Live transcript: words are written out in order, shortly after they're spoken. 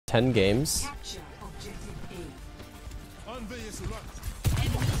10 games.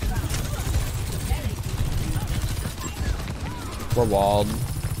 We're walled.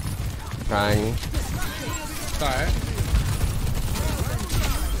 Trying. Alright.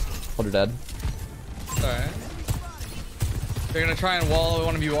 Hold her dead. Alright. They're gonna try and wall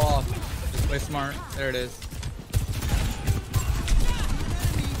one of you off. Just play smart. There it is.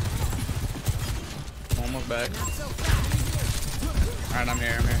 Almost back. Alright, I'm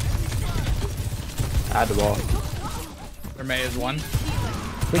here. Add the ball. Their May is one. We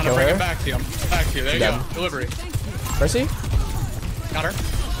I'm kill gonna bring her. it back to you. Back to you. There you go. Delivery. Mercy? Got her.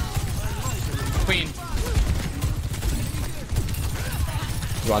 Queen.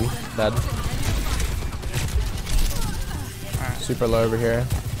 One. Dead. Alright. Super low over here.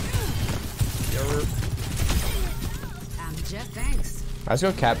 Thanks. Let's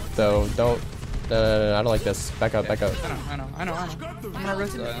go cap though. Don't. No, I don't like this. Back up. Back up. I know. I'm gonna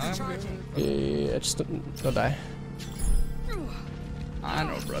risk that. Yeah, just don't die. I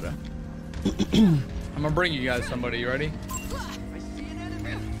know, brother. I'm gonna bring you guys somebody. You ready?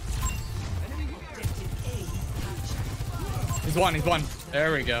 He's one.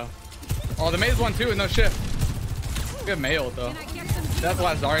 There we go. Oh, the May's one too with no shift. We have May ult though. That's the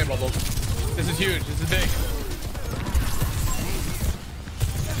last Zarya bubble. This is huge. This is big.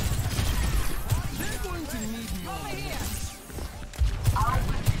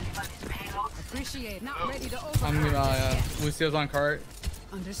 Appreciate. Not ready to I'm Lucio's on cart.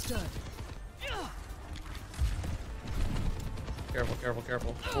 Understood.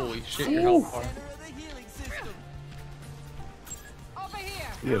 Careful. Holy shit, your health bar. Over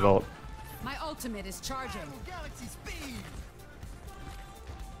here. You have ult. My ultimate is charging.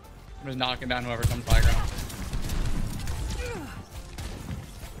 I'm just knocking down whoever comes high ground.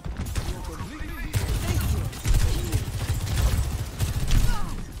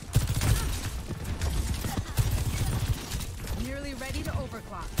 Nearly ready to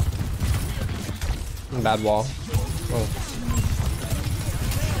overclock. Bad wall. Oh.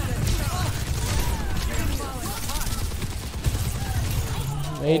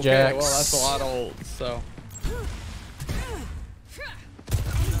 Ajax. Okay, well, that's a lot of ults, so.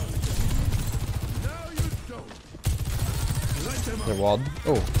 They're walled.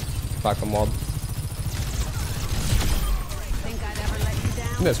 Oh, fuck, I'm walled. Think I'd ever let you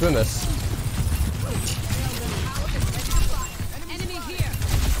down? Win this. Enemy here.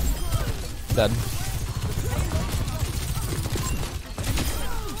 Dead.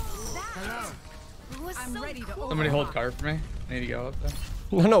 I'm ready to Somebody hold cart for me. I need to go up there.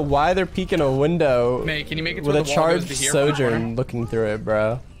 I don't know why they're peeking a window May, can you make it with so a the wall goes charged to here from the corner? Sojourn looking through it,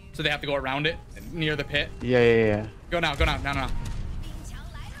 bro. So they have to go around it near the pit. Yeah. Go now. No.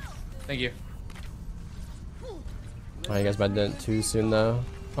 Thank you. Oh, you guys might did it too soon though.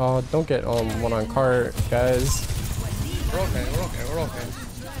 Oh, don't get one on cart, guys. We're okay.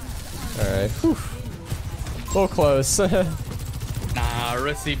 All right. Whew. A little close. Nah,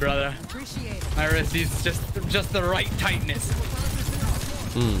 Rissy, brother. appreciate it. My Rissy's just the right tightness.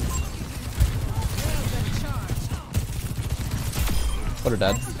 What are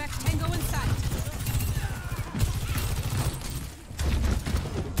dead? Expect tango in sight.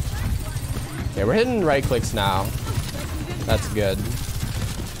 Yeah, we're hitting right clicks now. That's good. I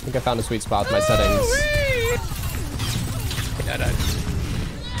think I found a sweet spot with my settings. Yeah, that.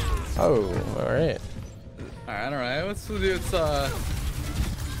 Oh, all right. All right. Let's do this.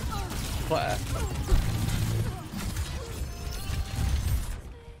 Flat.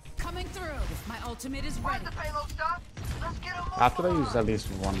 Coming through. My ultimate is ready. After they use at least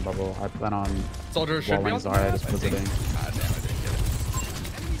one bubble, I plan on Soldier should be walling on. Zarya just visiting. God damn, I didn't get it.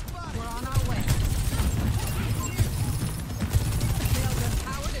 We're on our way. Sails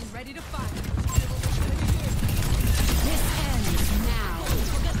empowered and ready to fight. This ends now.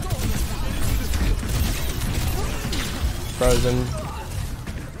 Frozen.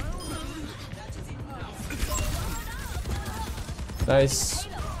 Nice.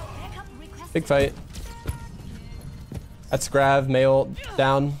 Big fight. That's Grav, Mail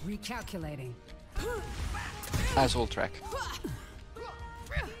down. Recalculating. Asshole track.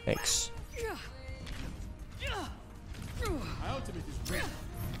 Thanks.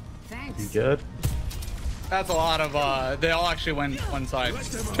 Thanks. You good? That's a lot of. They all actually went one side.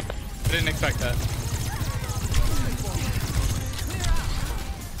 I didn't expect that.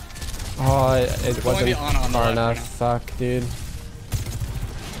 Oh, it wasn't the Ana on the far left enough. right Fuck, dude.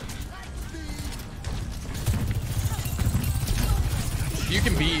 You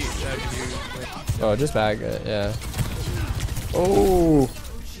can beat. Oh, just bag it, yeah. Oh.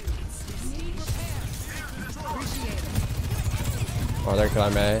 Oh, Oh, they're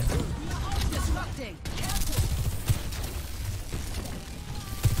killing me. Disrupting.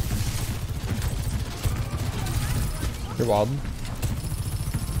 You're walled.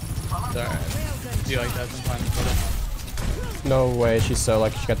 It's alright. Do you like that sometimes? No way. She's so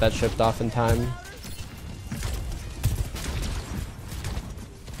lucky she got that shipped off in time.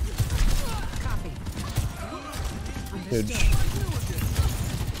 Copy. Huge.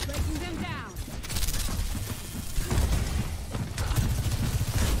 Breaking them down.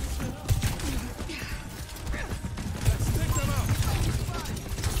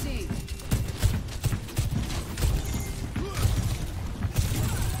 See.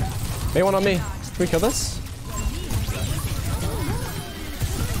 May one on me. Can we kill this?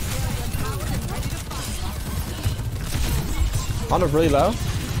 On a really low.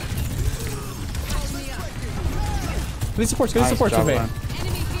 Good supports Nice with job, me. man.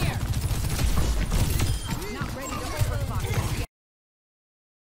 Enemy here. Not ready to overclock.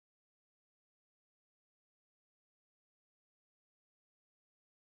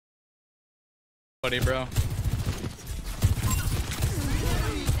 Buddy, bro.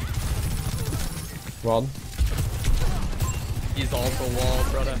 Walled. He's also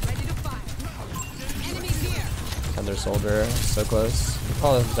walled, brother. Ready to fire. Enemies here. Thunder Soldier. So close.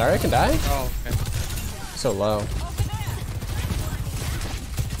 Oh, Zarya can die? Oh, okay. So low.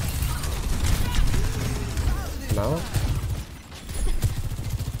 No?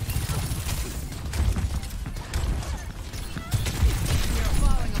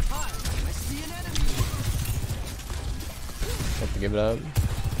 Falling apart. Have to give it up.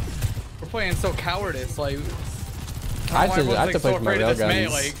 We're playing so cowardice, like. I have to everyone's, play so for my afraid of this railguns.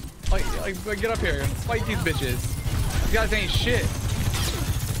 May, like, get up here and fight these bitches. You guys ain't shit.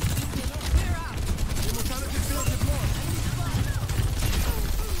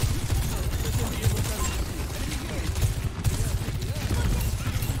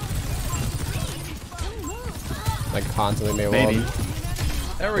 Like constantly made Maybe. walled.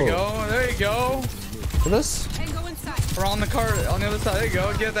 There we Ooh. go. There you go. For this? Tango inside. We're on the cart on the other side. There you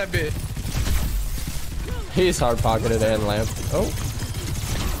go. Get that bit. He's hard pocketed and lamp. Oh,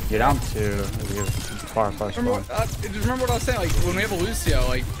 You're down 2. You're far plus Remember, one. just remember what I was saying. Like when we have a Lucio,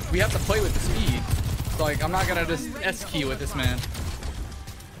 like we have to play with the speed. So like I'm not gonna just S key with this man.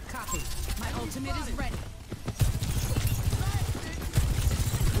 Copy. My ultimate is ready.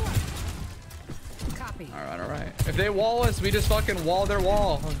 Copy. All right. If they wall us, we just fucking wall their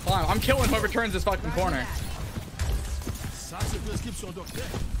wall. Fine. I'm killing whoever turns this fucking corner.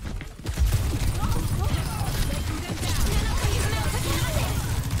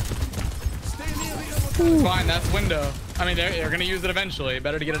 It's fine. That's window. I mean, they're gonna use it eventually.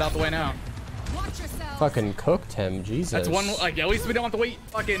 Better to get it out the way now. Watch yourself. fucking cooked him. Jesus. That's one. Like at least we don't have to wait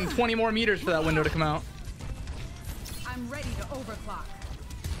fucking 20 more meters for that window to come out. I'm ready to overclock.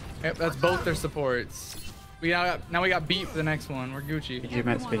 Yep, that's both their supports. We now we got beat for the next one. We're Gucci. Speed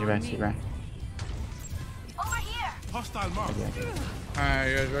you right. Hostile mark. All right,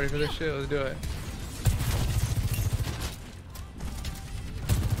 you guys ready for this shit? Let's do it.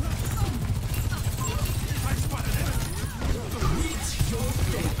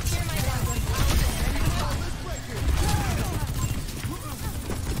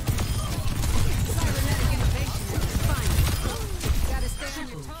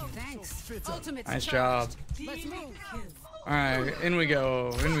 Nice job. Let's move. All right, in we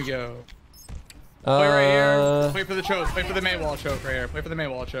go. In we go. Play right here. Wait for the choke. Wait for the Maywall choke right here. Wait for the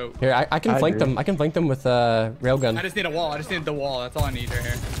Maywall choke. Here, I can flank them. I can flank them with railgun. I just need a wall. I just need the wall. That's all I need right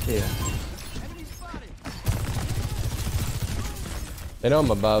here. Yeah. They know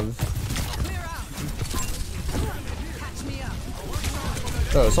I'm above. Catch me up.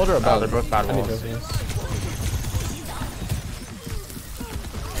 Oh, soldier above. they're both bad I need walls. those.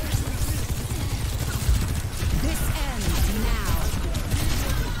 This ends now.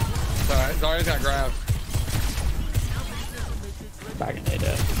 It's alright. Zarya's got grabbed. Back in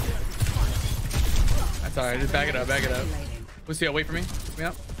data. That's alright. Just back it up. Back it up. Lucio, wait for me. Pick me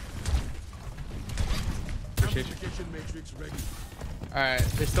up. Appreciate you. Alright.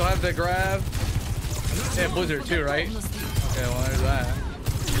 They still have the grab. They have Blizzard too, right? Okay, well, there's that.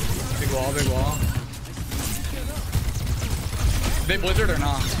 Big wall, big wall. They Blizzard or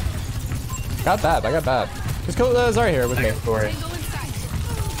not? Got that. I got that. Just kill Zarya here with me. Story. Tango in sight.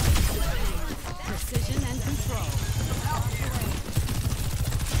 Precision and control.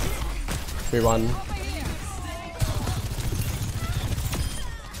 3-1.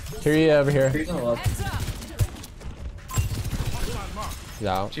 Kyrie over here. Heads up. He's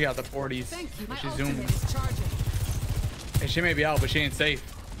out. She got the 40s. Thank you. My She's zooming. ultimate is charging. Hey, she may be out, but she ain't safe.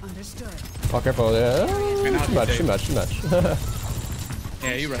 Understood. Oh, careful. not Too be much. safe. Too much. Too much.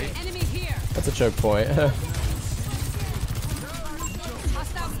 Yeah, you're right. Enemy here. That's a choke point. Hostile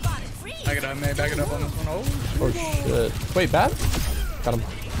spotted. Freeze. Back it up, man. Back it up on this one. Oh, Oh shit. Wait, bad? Got him.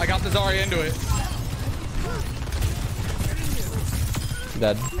 I got the Zarya into it.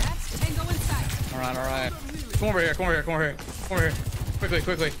 Dead. That's Tango in sight. All right, all right. Come over here. Come over here. Come over here. Come over here. Quickly,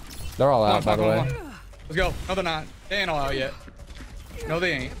 quickly. They're all Come out, on, by come the on, way. come on. Let's go. No, they're not. They ain't all out yet. No,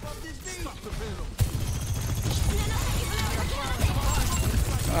 they ain't.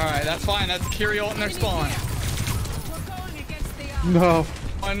 All right, that's fine. That's Kiri ult in their spawn. We're going against the No.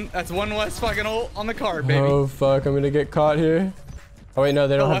 That's one less fucking ult on the card, baby. Oh fuck, I'm gonna get caught here. Oh wait, no,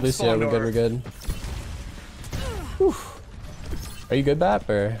 they don't Oh, have that's Lucio. We're good, Slondor. we're good. Whew. Are you good, Bap?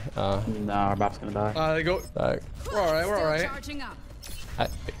 Or No, our bot's gonna die. They go. fuck. We're all right. We're all right. charging up.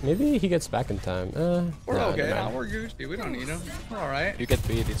 Maybe he gets back in time. We're no, okay. never Nah, mind. we're Gucci. We don't need him. We're all right. You get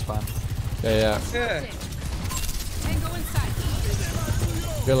beat, it's fine. Yeah, yeah. Yeah. Tango in sight.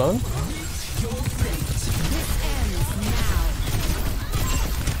 You alone? This ends now.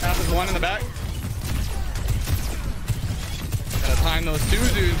 Half is one in the back. Gotta time those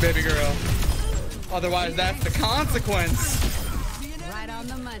Suzus, baby girl. Otherwise, that's the consequence. Right on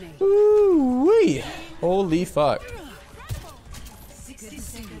the money. Ooh wee! Holy fuck!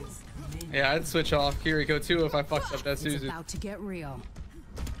 Yeah, I'd switch off Kiriko too if I fucked up that It's Suzu. about to get real.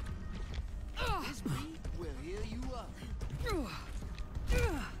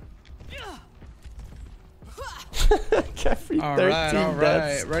 Caffrey, All 13 right, all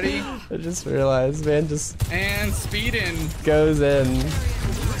deaths. right. Ready? I just realized, man, just And speeding. goes in.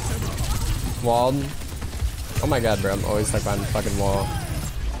 Walled. Oh my god, bro, I'm always stuck on the fucking wall.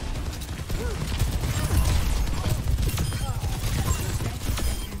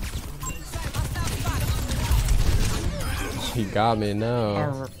 He got me,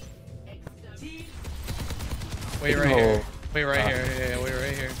 no. Wait right here. Wait right here. Yeah, wait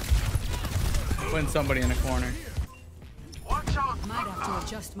right here. Putting somebody in the corner. Might have to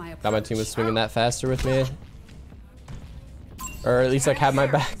adjust my approach. Thought my team was swinging that faster with me. Or at least like had my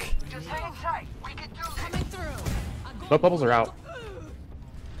back. Coming through. Both bubbles are out.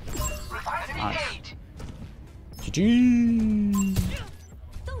 Nice. GG.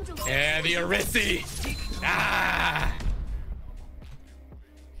 Yeah, the Arisi. Ah.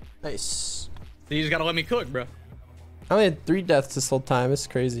 Nice. So you just gotta let me cook, bro. I only had 3 deaths this whole time. It's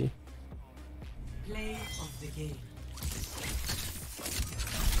crazy. Play of the game.